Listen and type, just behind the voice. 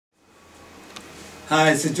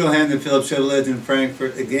Hi, this is Johan at Phillips Chevrolet in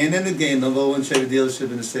Frankfurt. Again and again, #1 Chevy dealership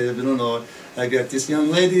in the state of Illinois. I got this young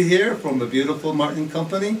lady here from a beautiful Martin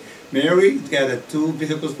company. Mary got 2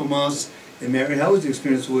 vehicles from us. And Mary, how was your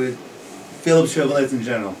experience with Phillips Chevrolet in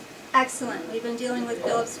general? Excellent. We've been dealing with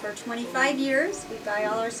Phillips for 25 years. We buy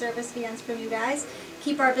all our service vans from you guys.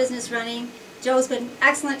 Keep our business running. Joe's been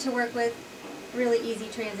excellent to work with. Really easy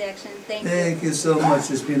transaction. Thank you. Thank you so much.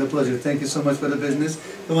 It's been a pleasure. Thank you so much for the business.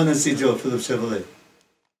 Come on and see Joe, Phillips Chevrolet.